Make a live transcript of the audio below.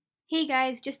Hey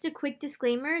guys, just a quick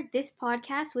disclaimer this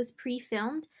podcast was pre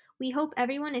filmed. We hope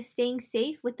everyone is staying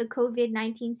safe with the COVID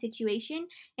 19 situation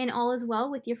and all is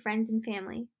well with your friends and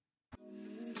family.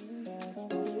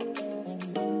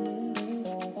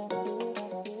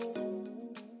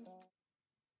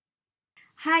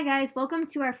 Hi guys, welcome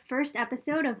to our first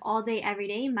episode of All Day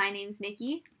Everyday. My name's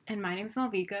Nikki. And my name's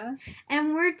Malvika.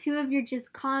 And we're two of your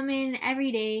just common,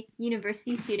 everyday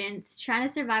university students trying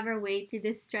to survive our way through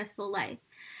this stressful life.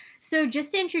 So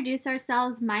just to introduce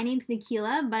ourselves, my name's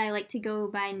Nikila, but I like to go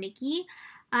by Nikki.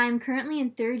 I'm currently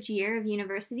in third year of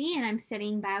university and I'm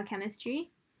studying biochemistry.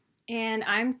 And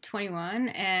I'm 21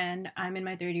 and I'm in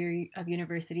my third year of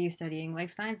university studying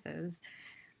life sciences.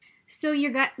 So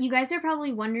you guys are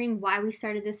probably wondering why we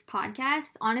started this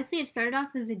podcast. Honestly, it started off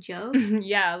as a joke.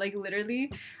 Yeah, like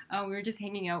literally, we were just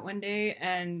hanging out one day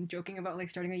and joking about like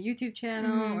starting a YouTube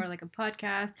channel or like a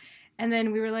podcast. And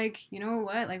then we were like, you know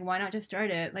what? Like, why not just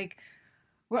start it? Like,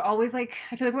 we're always like,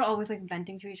 I feel like we're always like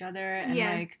venting to each other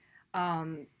and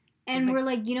and we're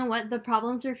like, you know what? The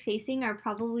problems we're facing are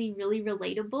probably really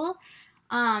relatable.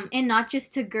 And not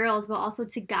just to girls, but also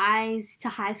to guys, to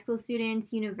high school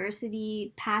students,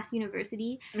 university, past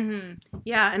university. Mm-hmm.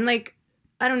 Yeah, and like,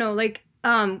 I don't know, like,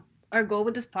 our goal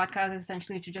with this podcast is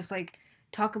essentially to just like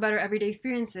talk about our everyday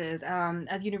experiences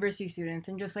as university students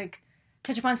and just like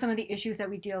touch upon some of the issues that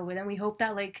we deal with. And we hope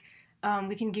that like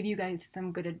we can give you guys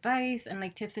some good advice and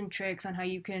like tips and tricks on how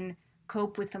you can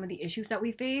cope with some of the issues that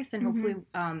we face. And hopefully,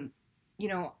 you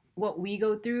know, what we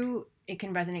go through, it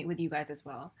can resonate with you guys as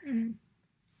well.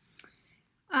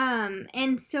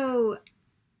 And so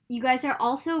you guys are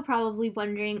also probably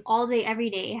wondering all day, every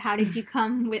day, how did you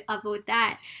come up with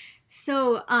that?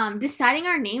 So deciding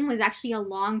our name was actually a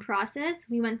long process.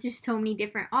 We went through so many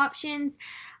different options.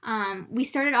 We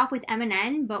started off with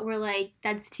MNN, but we're like,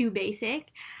 that's too basic.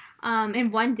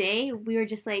 And one day we were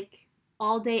just like,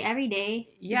 all day, every day.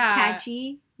 Yeah. It's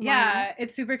catchy. Yeah,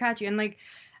 it's super catchy. And like,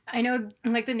 I know,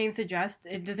 like the name suggests,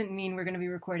 it doesn't mean we're going to be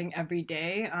recording every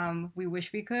day. We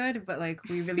wish we could, but like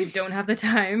we really don't have the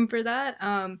time for that.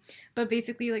 But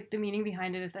basically, like the meaning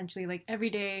behind it, essentially, like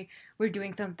every day we're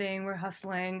doing something, we're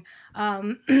hustling,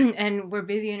 and we're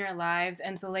busy in our lives.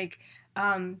 And so like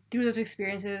through those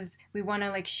experiences, we want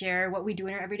to like share what we do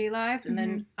in our everyday lives, and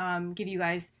then give you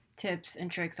guys tips and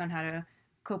tricks on how to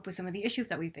cope with some of the issues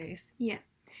that we face. Yeah.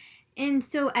 And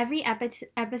so every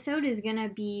episode is going to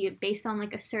be based on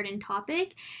like a certain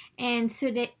topic. And so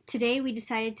today we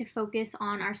decided to focus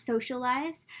on our social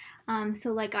lives.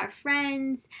 So like our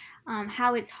friends,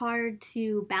 how it's hard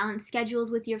to balance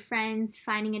schedules with your friends,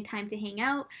 finding a time to hang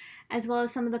out, as well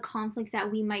as some of the conflicts that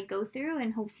we might go through.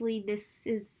 And hopefully this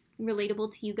is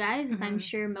relatable to you guys, as I'm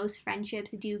sure most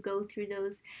friendships do go through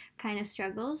those kind of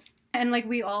struggles. And like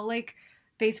we all like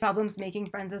face problems making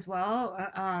friends as well.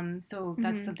 So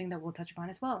that's something that we'll touch upon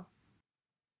as well.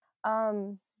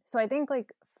 So I think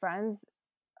like friends,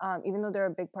 even though they're a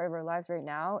big part of our lives right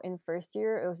now, in first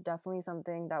year, it was definitely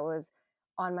something that was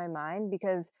on my mind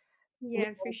because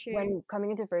for sure. When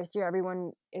coming into first year,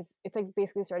 it's like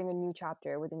basically starting a new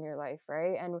chapter within your life,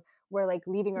 right? And we're like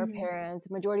leaving our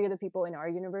parents. Majority of the people in our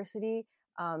university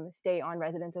stay on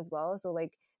residence as well. So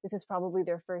like this is probably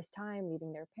their first time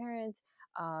leaving their parents.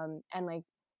 And like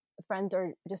friends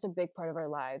are just a big part of our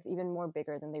lives, even more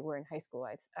bigger than they were in high school,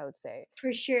 I would say.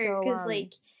 For sure, because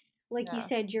like you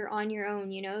said, you're on your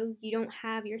own, you know? You don't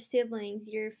have your siblings,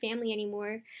 your family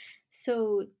anymore.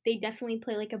 So they definitely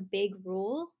play like a big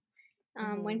role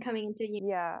when coming into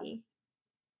university.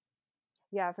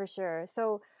 Yeah, for sure.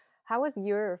 So how was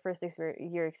your first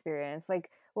year experience? Like,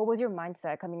 what was your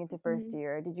mindset coming into first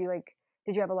year? Did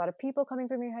you have a lot of people coming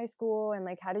from your high school, and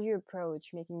like how did you approach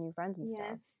making new friends and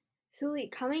stuff? So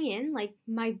like coming in, like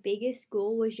my biggest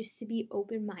goal was just to be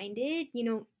open-minded. You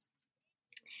know,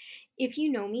 if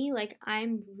you know me, like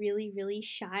I'm really, really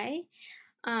shy.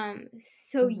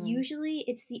 So usually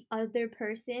it's the other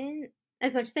person,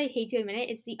 as much as I hate to admit it,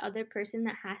 it's the other person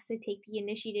that has to take the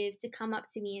initiative to come up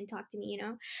to me and talk to me, you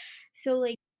know? So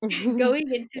like going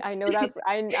into I know that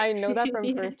I know that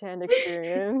from firsthand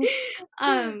experience.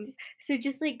 So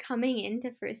just like coming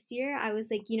into first year, I was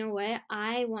like, you know what?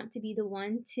 I want to be the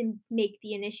one to make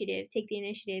the initiative, take the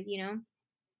initiative, you know?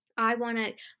 I want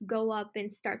to go up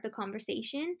and start the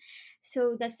conversation.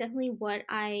 So that's definitely what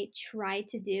I try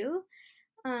to do.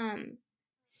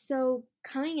 So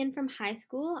coming in from high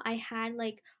school, I had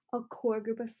like a core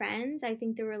group of friends. I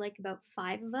think there were like about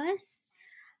 5 of us.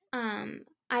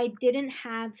 I didn't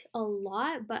have a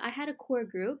lot, but I had a core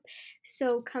group.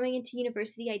 So coming into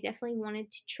university, I definitely wanted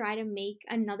to try to make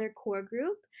another core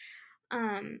group.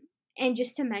 And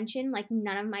just to mention, like,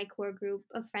 none of my core group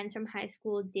of friends from high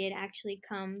school did actually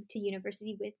come to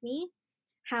university with me.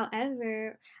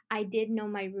 However, I did know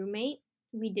my roommate.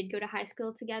 We did go to high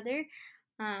school together.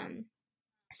 Um,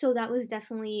 so that was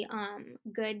definitely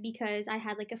good because I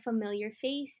had like a familiar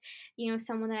face,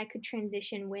 someone that I could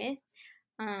transition with.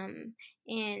 Um,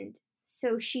 and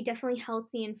so she definitely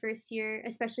helped me in first year,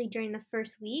 especially during the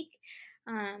first week,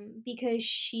 because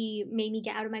she made me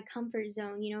get out of my comfort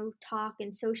zone, talk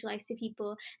and socialize to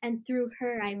people. And through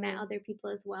her, I met Mm-hmm. other people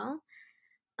as well.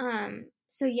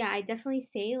 So yeah, I definitely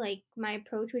say like my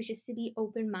approach was just to be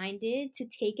open-minded, to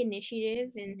take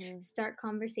initiative and Mm-hmm. start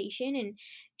conversation and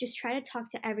just try to talk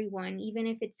to everyone, even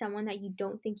if it's someone that you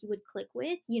don't think you would click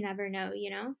with. You never know?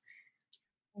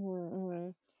 Mm-hmm.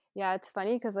 Yeah, it's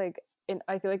funny because like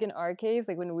I feel like in our case,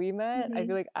 like when we met, I Hmm.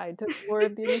 feel like I took more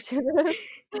of the initiative,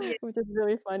 Yeah. which is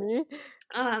really funny.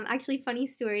 Actually, funny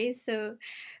stories. So,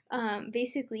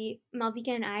 basically, Malvika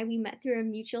and I, we met through a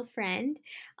mutual friend.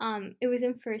 It was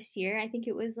in first year. I think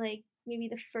it was like maybe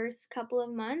the first couple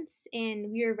of months,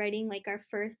 and we were writing like our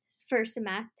first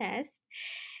math test.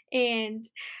 And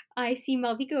I see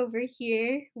Malvika over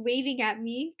here waving at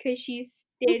me because she's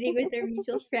standing with her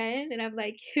mutual friend, and I'm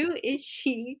like, who is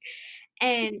she?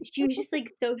 And she was just like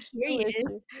so Who is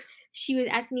curious. she? She was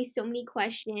asking me so many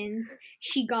questions.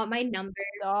 She got my number.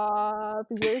 Stop!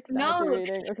 You're No.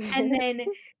 exaggerating. Okay. And then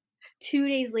 2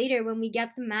 days later, when we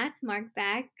get the math mark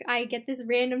back, I get this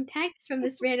random text from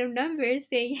this random number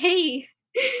saying, "Hey,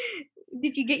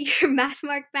 did you get your math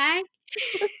mark back?"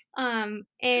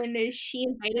 And she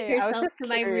invited Okay, I was herself just to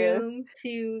my curious. room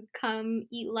to come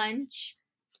eat lunch.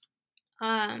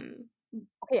 Um,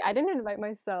 Okay, I didn't invite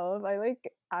myself. I like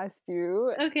asked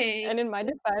you. okay, And in my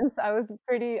defense, I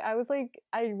was like,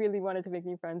 I really wanted to make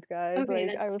new friends, guys. okay, Like,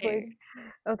 that's fair.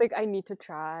 I was like, I need to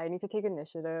try. I need to take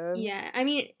initiative. Yeah, I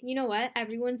mean, you know what?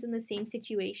 Everyone's in the same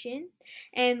situation,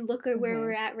 and look at where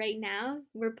we're Hmm. at right now.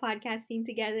 We're podcasting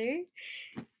together,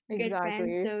 good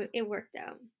friends, Exactly. so it worked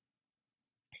out.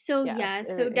 So Yes, yeah,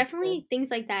 so it did. definitely things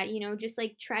like that, just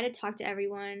like try to talk to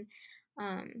everyone.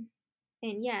 Um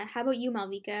and yeah, how about you,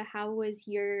 Malvika? How was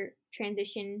your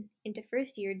transition into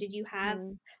first year? Did you have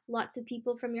Hmm. lots of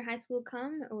people from your high school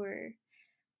come or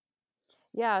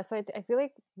Yeah, so I feel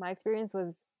like my experience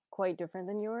was quite different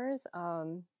than yours.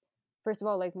 First of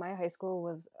all, like my high school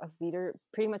was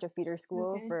pretty much a feeder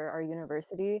school okay. for our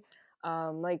university.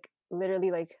 Like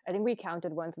literally, like I think we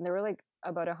counted once, and there were like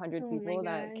about 100 Oh my people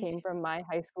that gosh. came from my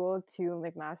high school to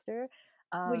McMaster.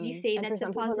 Would you say And for that's a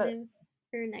some people that, positive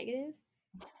or negative?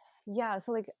 yeah,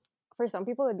 so like for some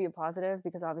people it'd be a positive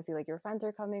because obviously like your friends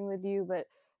are coming with you, but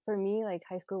for me, like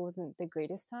high school wasn't the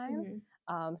greatest time.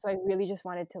 Hmm. So I really just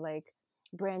wanted to like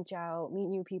branch out, meet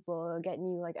new people, get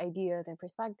new like ideas and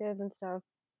perspectives and stuff.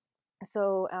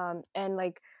 So and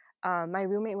like my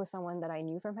roommate was someone that I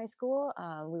knew from high school.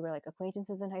 We were like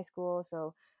acquaintances in high school,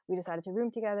 so we decided to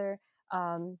room together.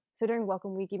 So during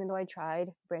welcome week, even though I tried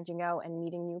branching out and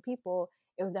meeting new people,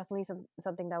 it was definitely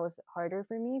something that was harder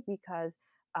for me because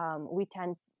um, we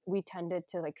tend we tended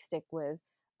to like stick with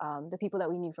the people that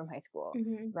we knew from high school,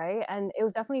 Hmm. right? And it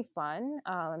was definitely fun.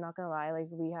 I'm not gonna lie, like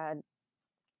we had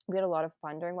a lot of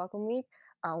fun during welcome week.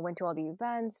 Went to all the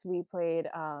events. We played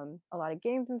a lot of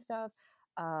games and stuff.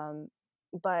 Um,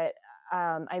 but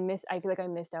I feel like I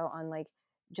missed out on like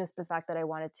just the fact that I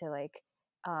wanted to like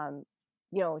um,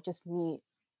 just meet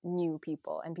new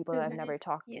people and people that I've Okay. never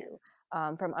talked Yeah.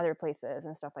 to from other places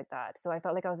and stuff like that. So I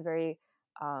felt like I was very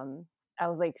I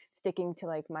was like sticking to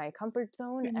like my comfort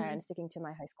zone Hmm. and sticking to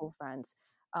my high school friends.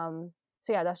 Um,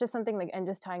 so yeah, that's just something like, and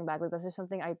just tying back, like that's just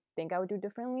something I think I would do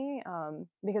differently.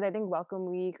 Because I think Welcome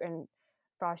Week and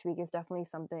Frosh Week is definitely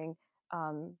something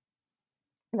um,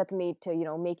 that's made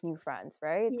to make new friends,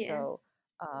 right? Yeah. So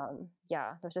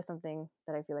yeah, that's just something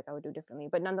that I feel like I would do differently.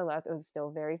 But nonetheless, it was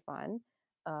still very fun.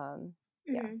 Um,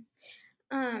 yeah, Hmm.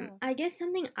 yeah, I guess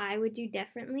something I would do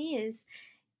differently is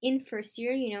in first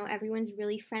year, everyone's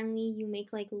really friendly. You make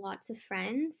like lots of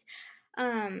friends.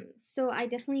 So I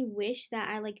definitely wish that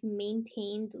I like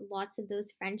maintained lots of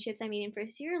those friendships I made in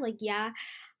first year. Like, yeah,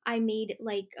 I made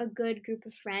like a good group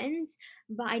of friends,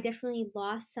 but I definitely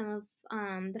lost some of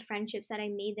the friendships that I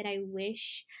made that I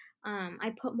wish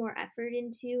I put more effort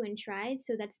into and tried.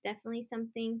 So that's definitely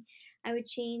something I would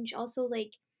change. Also,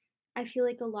 like, I feel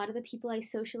like a lot of the people I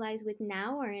socialize with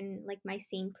now are in like my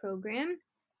same program.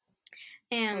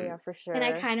 oh Um, yeah, for and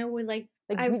I sure. kind of would like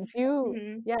Like, I do you,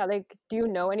 mhm. yeah, like, do you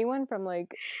know anyone from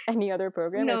like any other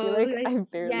program? I feel No, like like I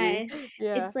barely, yeah,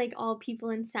 yeah. it's like all people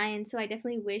in science. So I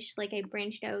definitely wish like I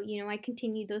branched out. I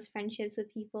continued those friendships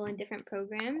with people in different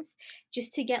programs,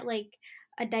 just to get like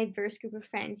a diverse group of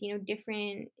friends.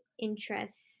 Different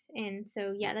interests And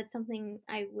so yeah, that's something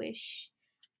I wish,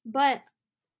 but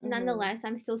Mm-hmm. nonetheless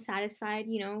I'm still satisfied,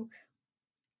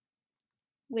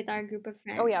 with our group of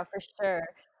Oh friends. yeah, for sure.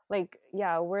 Like,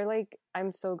 yeah, we're like,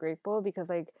 I'm so grateful because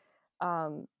like,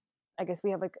 um, I guess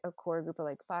we have like a core group of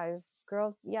like 5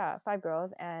 girls. Yeah, 5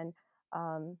 girls, and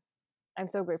um, I'm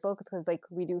so grateful because like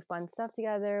we do fun stuff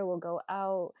together. We'll go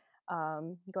out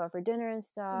for dinner and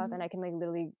stuff, and Hmm. I can like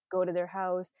literally go to their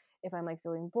house if I'm like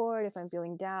feeling bored, if I'm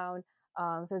feeling down.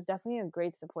 So it's definitely a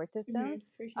great support system. Hmm,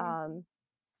 for sure. Um,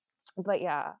 but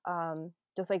yeah,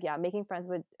 just like yeah, making friends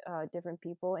with different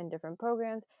people in different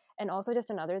programs, and also just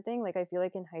another thing, like I feel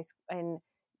like in high school and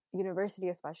university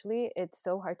especially, it's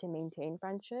so hard to maintain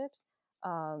friendships,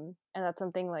 and that's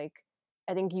something like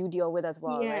I think you deal with as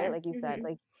well, right? Yeah. Like you said, Hmm.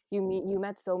 like you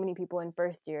met so many people in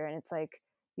first year, and it's like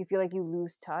you feel like you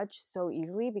lose touch so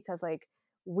easily because like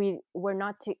we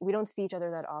don't see each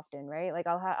other that often, right? Like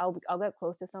I'll get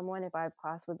close to someone if I have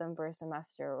class with them for a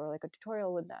semester or like a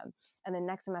tutorial with them, and then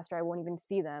next semester I won't even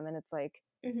see them, and it's like,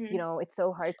 Hmm. it's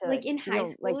so hard to, Like in high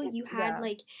school, you had yeah.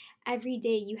 like every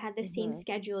day you had the same Hmm.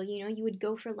 schedule, you would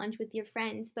go for lunch with your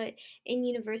friends, but in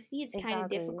university it's kind of Exactly.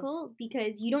 difficult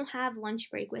because you don't have lunch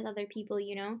break with other people.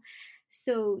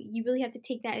 So you really have to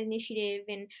take that initiative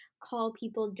and call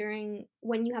people during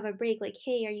when you have a break, like,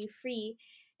 hey, are you free?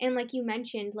 And like you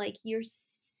mentioned, like your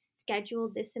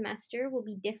schedule this semester will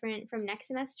be different from next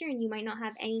semester, and you might not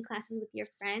have any classes with your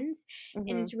friends,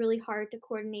 and Hmm. it's really hard to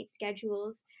coordinate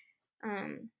schedules.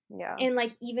 um Yeah. and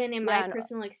like even in my Yeah. And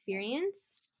personal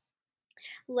experience,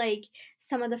 like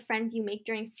some of the friends you make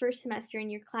during first semester in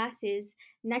your classes,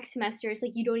 next semester it's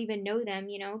like you don't even know them,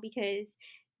 because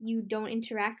you don't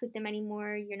interact with them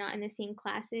anymore, you're not in the same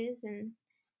classes. And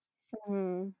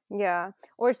Yeah.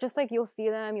 Or it's just like you'll see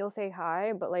them, you'll say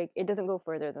hi, but like it doesn't go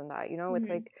further than that, It's mhm,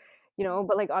 like,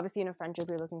 but like obviously in a friendship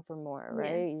you're looking for more, yeah.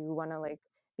 right? You want to like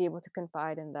be able to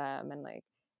confide in them and like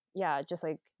yeah, just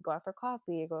like go out for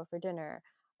coffee, go out for dinner.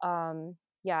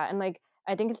 Yeah, and like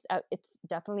I think it's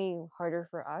definitely harder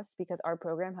for us because our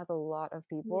program has a lot of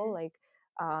people. Yeah. Like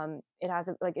it has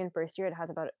like in first year it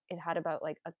had about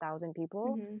like 1,000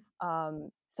 people. Mhm.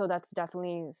 So that's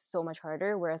definitely so much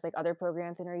harder, whereas like other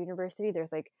programs in our university,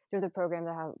 there's a program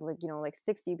that has like like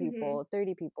 60 Mhm. people,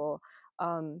 30 people.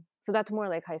 So that's more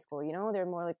like high school, they're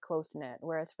more like close knit,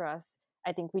 whereas for us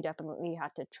I think we definitely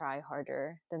had to try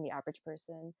harder than the average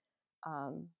person,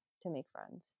 um to make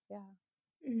friends. Yeah.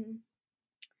 Mhm.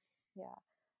 Yeah.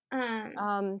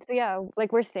 um So yeah,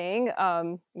 like we're saying,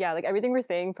 yeah, like everything we're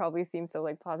saying probably seems so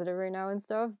like positive right now and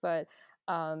stuff, but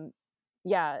um,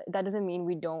 yeah, that doesn't mean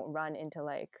we don't run into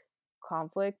like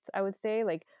conflicts, I would say.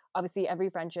 Like obviously every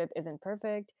friendship isn't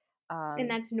perfect. and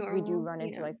that's We do normal, run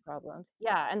into like problems.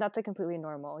 Yeah, and that's like completely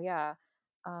normal. Yeah.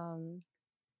 Um,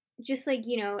 just like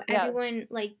yeah. everyone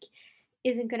like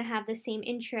isn't going to have the same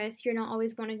interests, you're not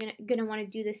always gonna want to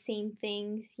do the same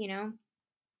things.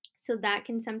 So that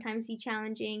can sometimes be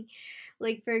challenging.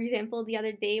 Like for example, the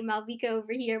other day, Malvika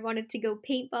over here wanted to go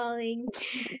paintballing,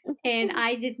 and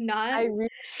I did not. I really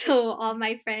So all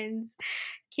my friends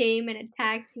came and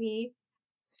attacked me.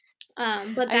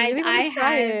 But I guys, really want I to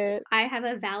try have it. I have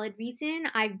a valid reason.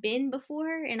 I've been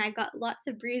before, and I got lots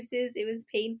of bruises. It was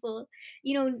painful.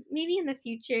 Maybe in the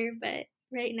future, but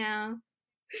right now,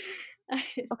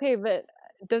 Okay, but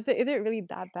is it really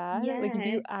that bad? Like, do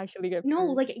yeah. you actually get No,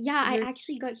 bruised? like yeah, I You're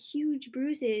actually got huge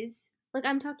bruises. Like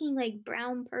I'm talking like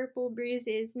brown purple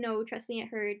bruises. No, trust me, it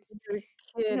hurts. you're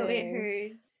No, it kidding.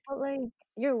 hurts. But, like,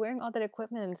 you're wearing all that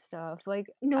equipment and stuff, like,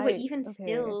 No, but I even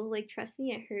okay, still, like trust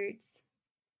me, it hurts.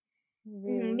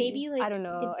 really? Maybe I like don't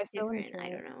know, I it's still wanna different. try I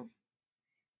it. don't know.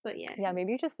 But yeah. Yeah,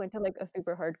 maybe you just went to, like, a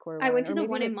super hardcore I went one, to or the maybe,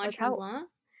 one in like, Mont how Tremblant.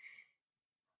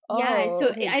 Yeah, oh,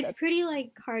 so okay, it's that's pretty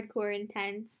like hardcore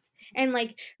intense. And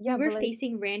like we yeah, were but, like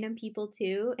facing random people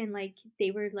too, and like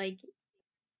they were like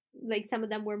some of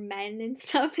them were men and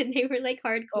stuff, and they were like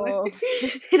hardcore. oh,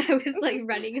 And I was like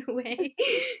running away.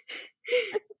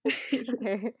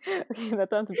 okay, okay, that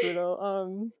sounds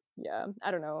brutal, yeah,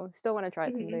 I don't know, still wanna try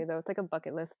it someday, Mhm. though, it's like a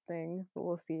bucket list thing, but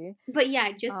we'll see. But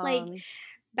yeah, just like Um,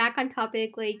 back on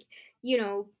topic, like,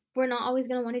 we're not always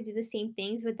going to want to do the same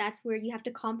things, but that's where you have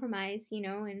to compromise,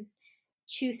 and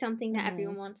choose something that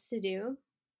everyone mhm. wants to do.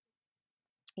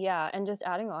 Yeah, and just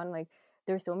adding on, like,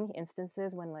 there's so many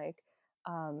instances when, like,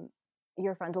 um,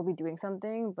 your friends will be doing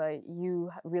something, but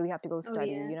you really have to go Oh,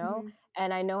 study, yeah.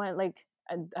 And I know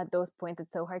at those points,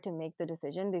 it's so hard to make the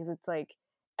decision because it's like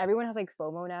everyone has like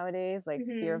FOMO nowadays, like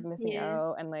fear of missing Yeah.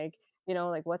 out and like,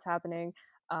 like what's happening.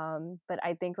 But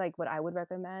I think like what I would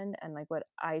recommend and like what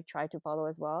I try to follow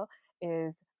as well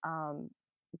is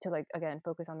to like again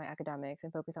focus on my academics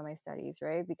and focus on my studies,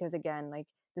 right? Because again, like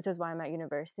this is why I'm at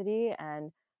university,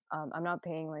 and I'm not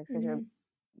paying like such a Mm-hmm.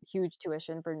 huge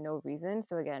tuition for no reason.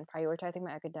 So again, prioritizing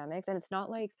my academics, and it's not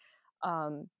like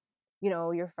um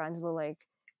your friends will like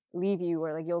leave you,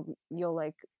 or like you'll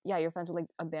like, yeah, your friends will like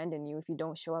abandon you if you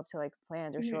don't show up to like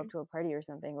plans or show up Mm-hmm. to a party or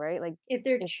something, right? Like If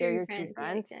they're if they're true your true friends,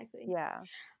 yeah, friends, exactly. yeah,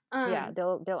 yeah, Um,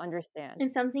 they'll understand.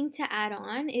 And something to add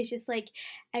on is just like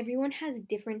everyone has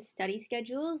different study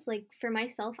schedules. Like for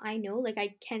myself, I know like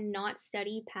I cannot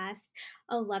study past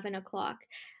 11 o'clock.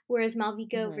 Whereas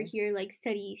Malvika over Hmm. here like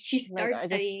studies, she Like starts I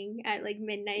just, studying at like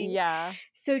midnight. yeah,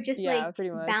 So just like yeah,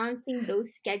 pretty much. balancing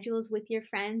those schedules with your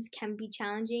friends can be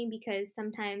challenging because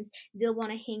sometimes they'll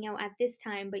want to hang out at this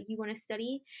time, but you want to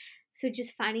study. So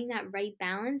just finding that right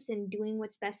balance and doing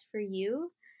what's best for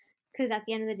you, because at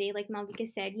the end of the day, like Malvika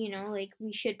said, like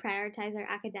we should prioritize our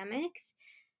academics.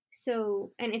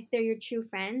 So, and if they're your true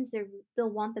friends, they'll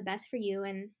want the best for you,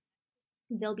 and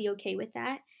they'll be okay with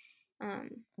that. Um,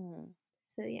 Mhm.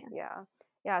 so yeah, Yeah,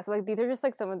 yeah, so like these are just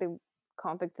like some of the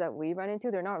conflicts that we run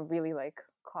into. They're not really like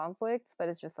conflicts, but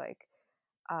it's just like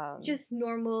um just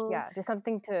normal yeah, just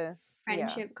something to,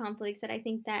 yeah. friendship conflicts that I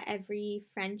think that every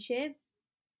friendship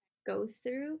goes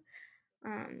through.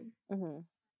 Um, Hmm.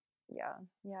 Yeah,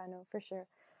 yeah, no, for sure.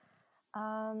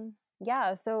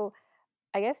 Yeah, so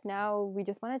I guess now we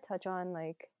just want to touch on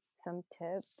like some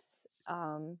tips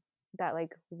that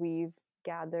like we've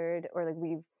gathered, or like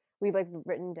we've like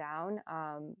written down,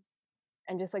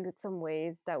 and just like some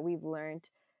ways that we've learned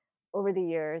over the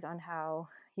years on how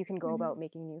you can go mhm. about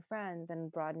making new friends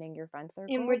and broadening your friend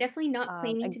And we're circle. definitely not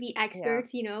claiming I, to be yeah.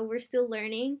 experts, we're still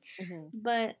learning. Hmm.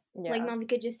 But like Yeah.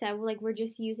 Malvika just said, we're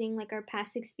just using like our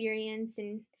past experience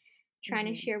and trying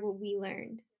to Hmm. share what we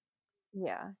learned.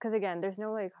 Yeah, because again, there's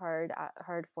no like hard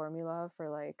formula for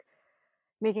like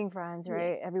making friends, Yeah.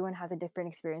 right? Everyone has a different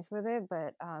experience with it,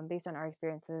 but based on our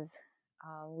experiences,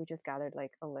 we just gathered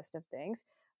like a list of things.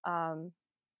 Um,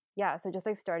 yeah, so just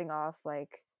like starting off,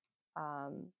 like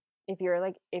um, if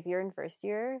you're in first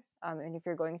year, and if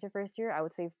you're going into first year, I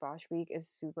would say Frosh Week is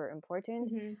super important,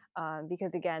 Hmm.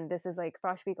 because again, this is like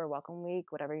Frosh Week or Welcome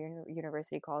Week, whatever your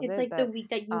university calls It's it, like the but week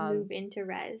that you um, move into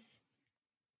res.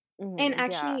 And mhm,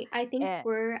 yeah, actually, I think and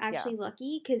we're yeah, actually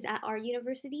lucky because at our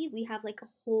university, we have like a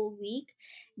whole week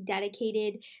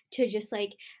dedicated to just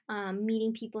like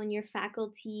meeting people in your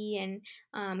faculty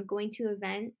and going to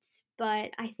events.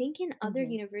 But I think in other hmm,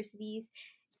 universities,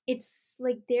 it's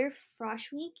like their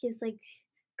Frosh Week is like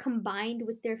combined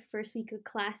with their first week of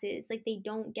classes. Like they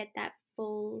don't get that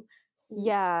full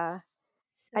week. yeah.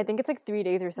 I So think it's like 3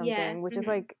 days or yeah. something, which is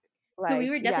Hmm. So we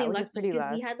like were yeah, definitely which is lucky pretty because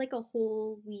we less. had like a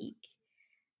whole week.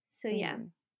 So yeah. Hmm.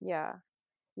 Yeah,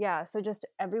 yeah. So just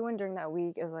everyone during that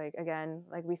week is like, again,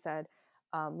 like we said,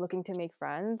 looking to make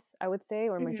friends, I would say,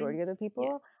 or Hmm. majority of the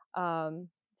Yeah. people.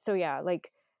 So yeah, like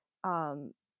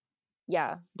um,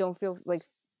 yeah, don't feel like,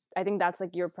 I think that's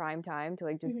like your prime time to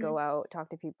like just Hmm. go out, talk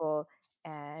to people,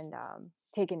 and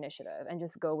take initiative and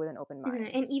just go with an open Hmm.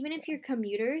 mind. And even if Yeah. you're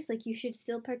commuters, like you should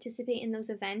still participate in those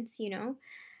events.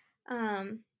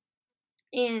 Um,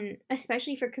 and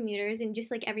especially for commuters and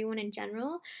just like everyone in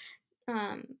general,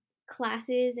 um,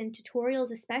 classes and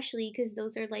tutorials, especially because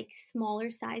those are like smaller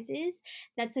sizes.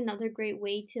 That's another great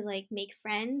way to like make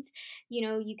friends.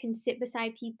 You can sit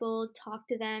beside people, talk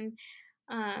to them.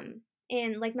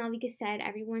 And like Malvika said,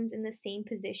 everyone's in the same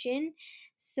position.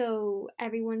 So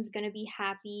everyone's going to be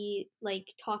happy, like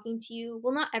talking to you.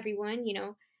 Well, not everyone.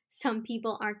 Some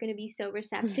people aren't going to be so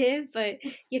receptive, but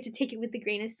you have to take it with a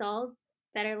grain of salt.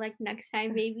 Better like next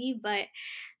time, maybe. But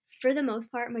for the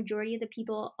most part, majority of the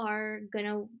people are going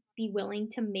to be willing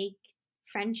to make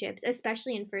friendships,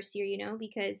 especially in first year,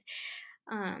 because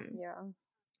um, Yeah.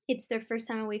 it's their first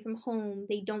time away from home.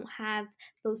 They don't have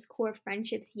those core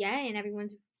friendships yet, and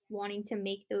everyone's wanting to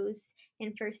make those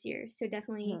in first year. So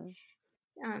definitely, Mhm.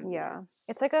 yeah. Yeah,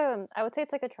 it's like I would say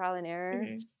it's like a trial and error.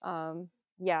 Hmm.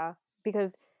 Yeah,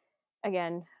 because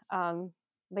again,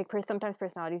 like sometimes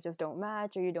personalities just don't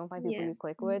match, or you don't find people Yeah. you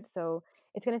click Hmm. with. So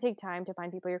it's gonna take time to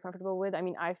find people you're comfortable with. I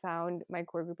mean, I found my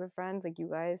core group of friends, like you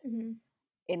guys, Hmm.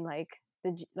 in like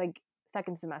like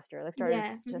second semester, like started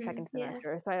Yeah. to Hmm. second Yeah.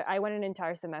 semester. So I went an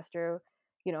entire semester,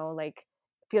 like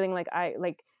feeling like I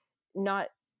like not,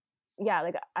 yeah,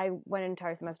 like I went an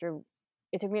entire semester.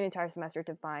 It took me an entire semester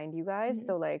to find you guys. Hmm.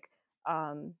 So like,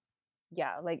 um,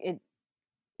 yeah, like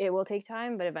it will take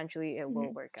time, but eventually it Hmm.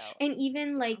 will work out. And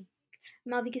even Yeah. like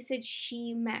Malvika said,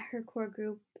 she met her core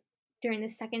group during the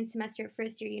second semester of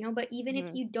first year, but even if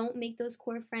Mm-hmm. you don't make those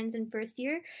core friends in first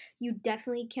year, you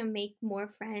definitely can make more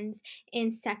friends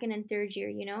in second and third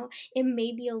year. It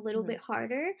may be a little Mm-hmm. bit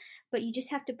harder, but you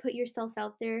just have to put yourself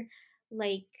out there.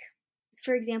 Like,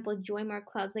 for example, join more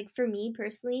clubs. Like, for me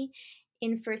personally,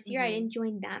 in first year I Mm-hmm. didn't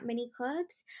join that many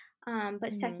clubs,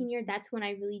 but Mm-hmm. second year, that's when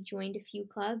I really joined a few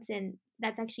clubs, and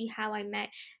that's actually how I met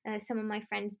some of my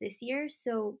friends this year.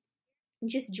 So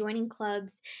just joining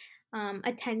clubs,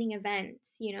 attending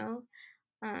events,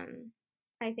 um,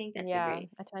 I think that's a Yeah, great.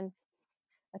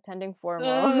 attending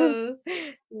formals. Oh,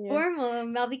 Yeah. formal.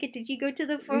 Malvika, did you go to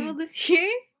the formal this year?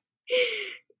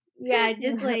 Yeah,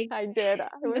 just like I did.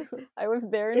 no. I was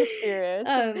there in spirit.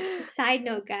 Side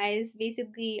note, guys.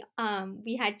 Basically,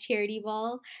 we had charity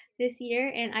ball this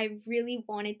year, and I really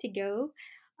wanted to go.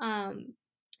 Um,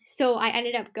 so I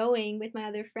ended up going with my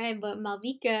other friend, but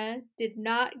Malvika did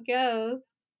not go,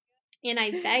 and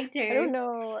I begged I her, don't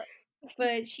know.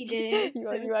 but she didn't.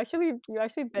 So You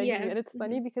actually begged me, yeah. and it's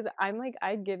funny Mhm. because I'm like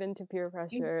I give in to peer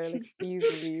pressure like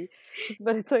easily,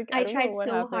 but it's like I I don't know tried what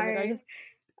so happened. Like hard.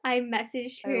 I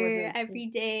messaged I her wasn't. every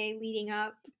day leading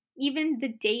up, even the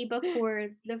day before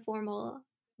the formal,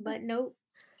 but nope,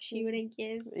 she wouldn't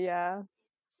give. Yeah,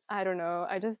 I don't know.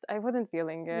 I wasn't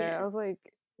feeling it. I Yeah. was like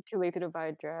too lazy to buy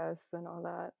a dress and all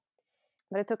that.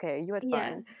 But it's okay. You had Yeah.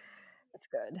 fun. That's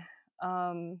good.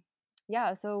 Um,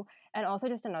 yeah. So, and also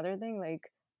just another thing, like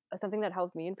something that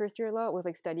helped me in first year a lot was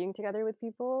like studying together with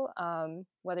people.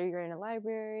 Whether you're in a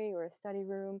library or a study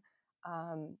room,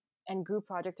 and group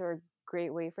projects are a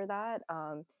great way for that.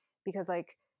 Because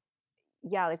like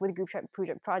yeah, like with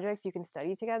projects you can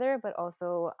study together, but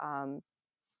also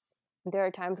there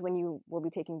are times when you will be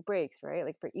taking breaks, right?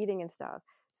 Like for eating and stuff.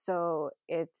 So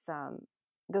it's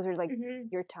those are like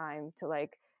Mhm. your time to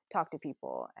like talk to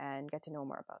people and get to know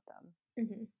more about them.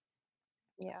 Mhm.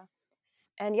 Yeah.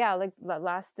 And yeah, like the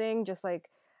last thing, just like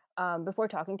before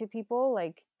talking to people,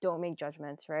 like don't make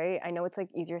judgments, right? I know it's like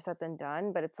easier said than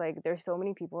done, but it's like there's so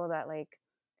many people that like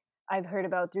I've heard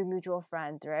about through mutual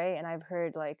friends, right? And I've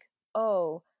heard like,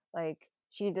 oh, like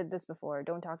she did this before,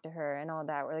 don't talk to her and all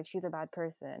that, or like she's a bad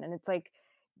person. And it's like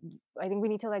I think we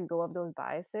need to let go of those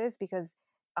biases because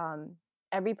um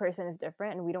every person is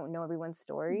different and we don't know everyone's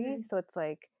story. Mhm. So it's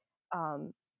like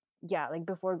um yeah, like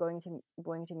before going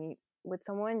to meet with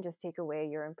someone, just take away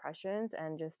your impressions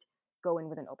and just go in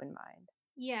with an open mind.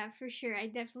 Yeah, for sure. I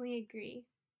definitely agree.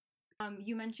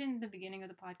 You mentioned at the beginning of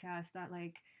the podcast that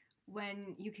like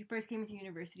when you first came into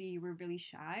university, you were really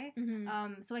shy.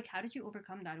 Mhm. So like, how did you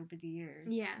overcome that over the years?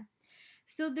 Yeah.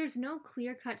 So there's no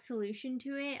clear-cut solution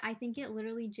to it. I think it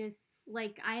literally just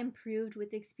like I improved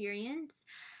with experience.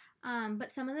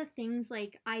 But some of the things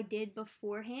like I did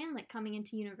beforehand, like coming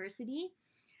into university,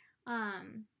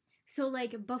 Um, so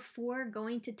like before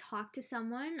going to talk to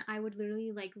someone, I would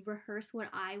literally like rehearse what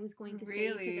I was going to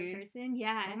say to the Really? person.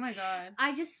 Oh Yeah. my god,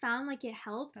 I just found like it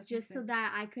helped that's just so insane.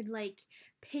 that I could like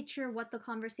picture what the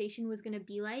conversation was going to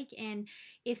be like, and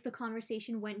if the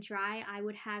conversation went dry, I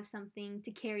would have something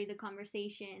to carry the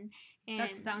conversation. That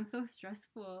And sounds so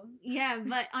stressful. yeah,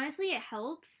 but honestly it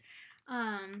helps.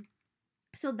 Um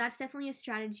so that's definitely a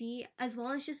strategy, as well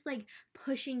as just like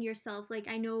pushing yourself. Like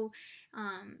I know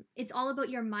it's all about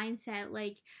your mindset.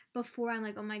 Like before I'm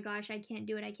like, oh my gosh, I can't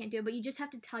do it, I can't do it, but you just have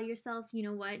to tell yourself, you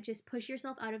know what, just push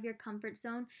yourself out of your comfort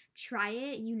zone, try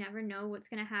it. You never know what's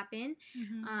going to happen.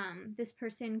 Mm-hmm. This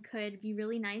person could be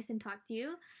really nice and talk to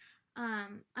you.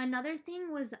 Another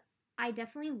thing was I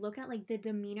definitely look at like the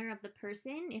demeanor of the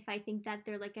person. If I think that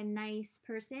they're like a nice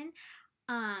person,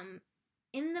 um,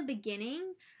 in the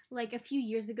beginning, like a few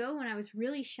years ago when I was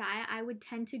really shy, I would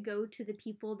tend to go to the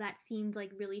people that seemed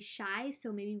like really shy.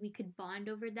 So maybe we could bond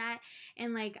over that.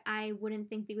 And like I wouldn't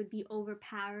think they would be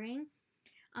overpowering.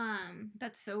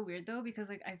 That's so weird though, because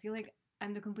like I feel like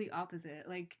I'm the complete opposite.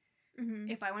 Like Mm-hmm,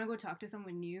 if I want to go talk to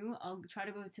someone new, I'll try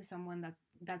to go to someone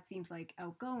that seems like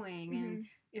outgoing and mm-hmm.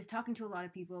 is talking to a lot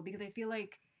of people because I feel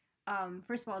like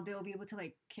first of all they'll be able to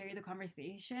like carry the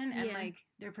conversation and Yeah, like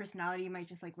their personality might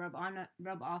just like rub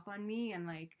off on me and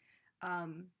like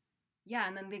um yeah,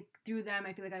 and then like through them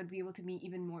I feel like I would be able to meet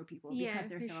even more people because yeah,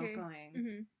 they're for so sure. outgoing.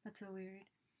 Mm-hmm. That's so weird.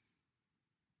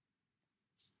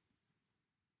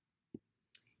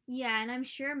 Yeah, and I'm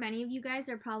sure many of you guys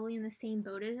are probably in the same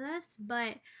boat as us,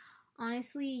 but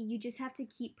honestly, you just have to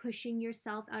keep pushing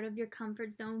yourself out of your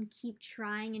comfort zone, keep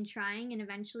trying and trying, and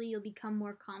eventually you'll become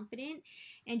more confident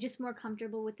and just more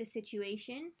comfortable with the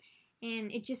situation.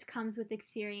 And it just comes with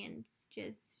experience.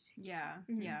 Just. Yeah,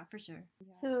 Mhm. yeah, for sure.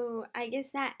 So I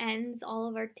guess that ends all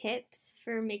of our tips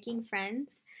for making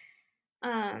friends.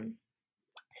 Um,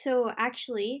 so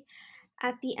actually,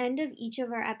 at the end of each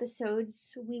of our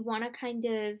episodes, we want to kind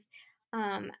of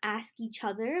ask each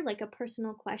other like a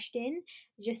personal question,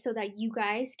 just so that you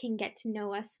guys can get to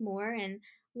know us more and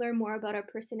learn more about our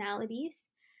personalities.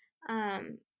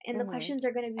 And the questions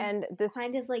are going to be And this,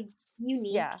 kind of like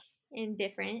unique yeah. and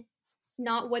different.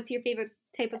 Not what's your favorite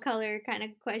type of color kind of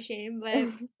question,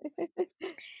 but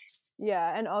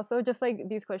yeah, and also just like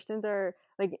these questions are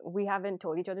like we haven't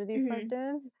told each other these Mhm.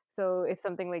 questions, so it's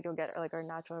something like you'll get like our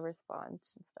natural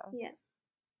response and stuff. yeah.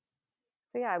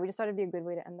 So yeah, we just thought it'd be a good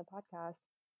way to end the podcast.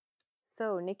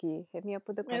 So Nikki, hit me up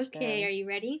with the question. Okay, are you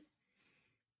ready?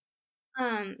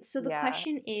 So the Yeah.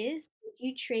 question is, would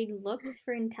you trade looks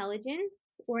for intelligence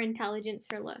or intelligence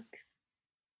for looks?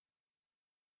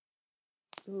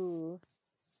 Ooh.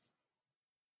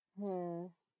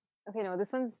 Okay, no,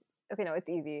 this one's okay. No, it's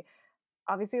easy.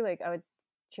 Obviously, like I would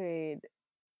trade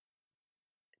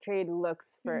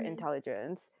looks for Mhm.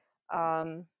 intelligence.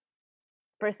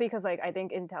 Firstly, because like I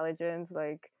think intelligence,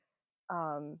 like,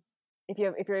 if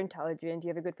you're intelligent, you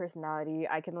have a good personality,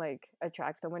 I can like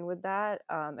attract someone with that.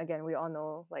 Again, we all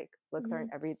know like looks aren't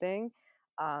Mhm. everything.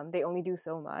 They only do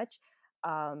so much.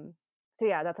 So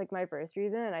yeah, that's like my first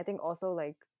reason, and I think also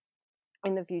like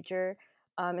in the future,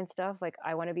 and stuff like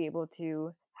I want to be able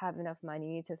to have enough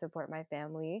money to support my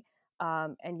family,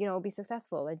 and be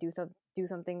successful and do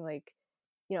something like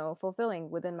fulfilling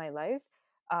within my life.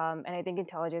 And I think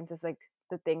intelligence is like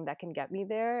the thing that can get me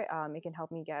there. It can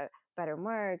help me get better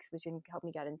marks, which can help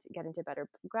me get into better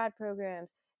grad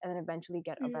programs, and then eventually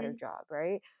get a better Mhm. job,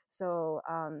 right? So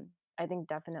I think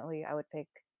definitely I would pick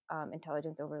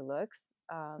intelligence over looks.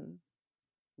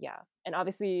 Yeah, and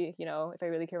obviously, if I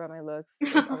really care about my looks,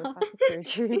 there's always plastic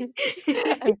surgery.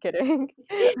 I'm kidding.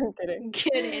 I'm kidding.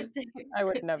 Good answer. I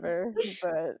would never,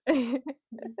 but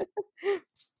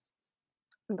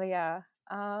but yeah.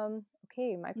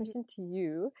 Okay, my question to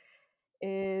you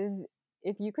is,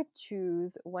 if you could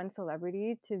choose one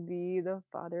celebrity to be the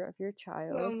father of your Oh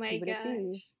child, who my would it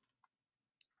be?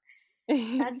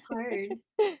 gosh, that's hard.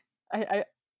 I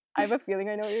I have a feeling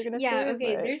I know what you're gonna Yeah, say,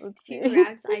 okay, but there's let's two see.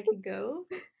 routes I could go.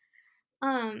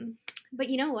 But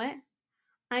you know what?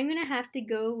 I'm gonna have to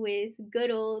go with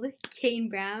good old Kane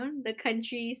Brown, the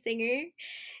country singer.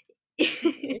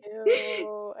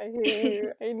 Ew, I hate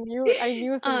you. I knew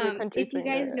it was gonna be a country If you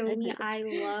guys singer. know I me, hate it. I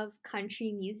love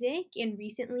country music, and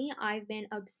recently I've been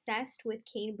obsessed with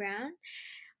Kane Brown.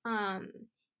 Um,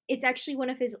 it's actually one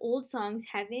of his old songs,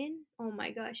 Heaven. Oh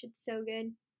my gosh, it's so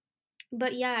good.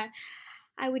 But yeah,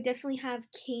 I would definitely have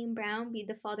Kane Brown be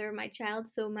the father of my child,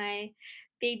 so my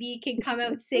baby can come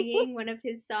out singing one of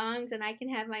his songs, and I can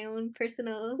have my own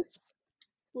personal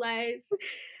live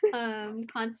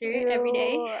concert every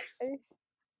day. Ew,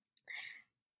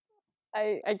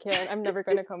 I can't. I'm never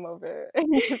gonna come over.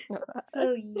 Just know that.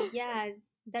 So yeah,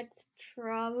 that's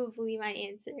probably my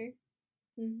answer.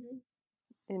 Hmm.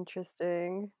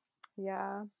 Interesting.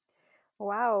 Yeah.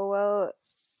 Wow. Well,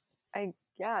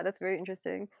 yeah, that's very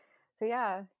interesting. So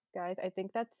yeah, guys, I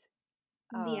think that's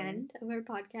The um end of our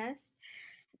podcast.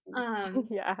 Um,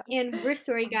 yeah, and we're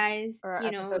sorry, guys. or our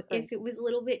episode for If it was a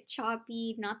little bit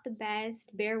choppy, not the best,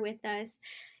 bear with us.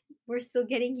 We're still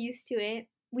getting used to it.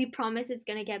 We promise it's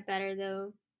gonna get better,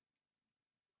 though.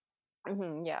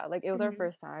 yeah, like it was our Hmm.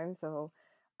 first time, so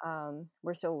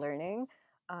we're still learning.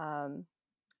 Um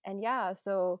and yeah,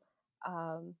 so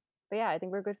but yeah, I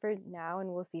think we're good for now, and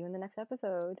we'll see you in the next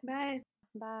episode. Bye.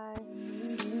 Bye.